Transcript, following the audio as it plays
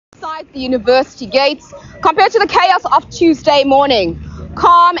Outside the university gates, compared to the chaos of Tuesday morning,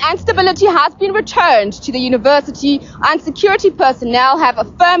 calm and stability has been returned to the university, and security personnel have a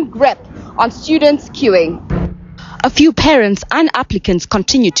firm grip on students queuing. A few parents and applicants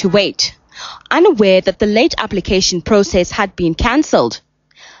continue to wait, unaware that the late application process had been cancelled.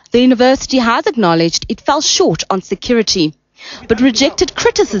 The university has acknowledged it fell short on security, but rejected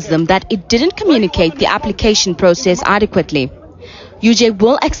criticism that it didn't communicate the application process adequately. UJ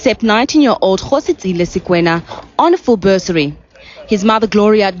will accept 19-year-old Gloria Sekwana on a full bursary. His mother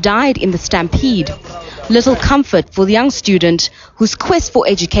Gloria died in the stampede. Little comfort for the young student whose quest for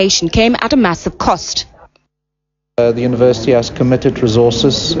education came at a massive cost. The university has committed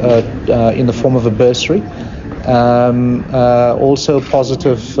resources in the form of a bursary. Also a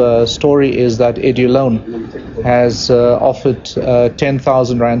positive story is that EduLoan has offered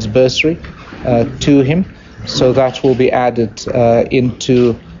 10,000 rands bursary to him, so that will be added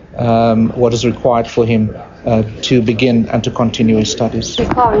into what is required for him to begin and to continue his studies.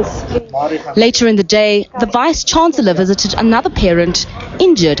 Later in the day, the Vice-Chancellor visited another parent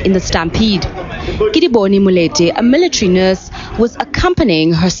injured in the stampede. Kidiboni Mulete, a military nurse, was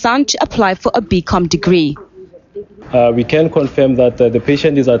accompanying her son to apply for a BCom degree. We can confirm that the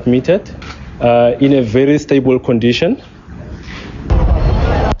patient is admitted in a very stable condition.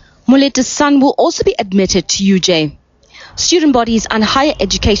 Mulete's son will also be admitted to UJ. Student bodies and Higher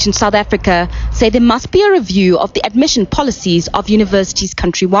Education South Africa say there must be a review of the admission policies of universities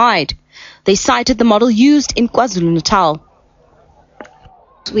countrywide. They cited the model used in KwaZulu-Natal.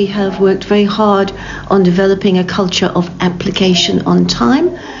 We have worked very hard on developing a culture of application on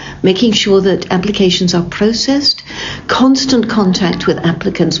time, making sure that applications are processed, constant contact with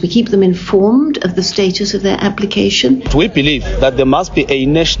applicants. We keep them informed of the status of their application. We believe that there must be a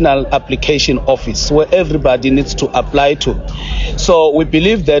national application office where everybody needs to apply to. So we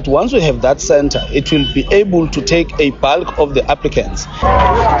believe that once we have that center, it will be able to take a bulk of the applicants.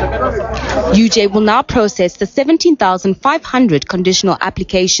 UJ will now process the 17,500 conditional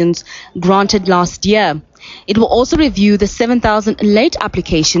applications granted last year. It will also review the 7,000 late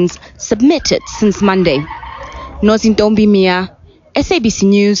applications submitted since Monday. Nozintombi Mia, SABC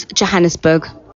News, Johannesburg.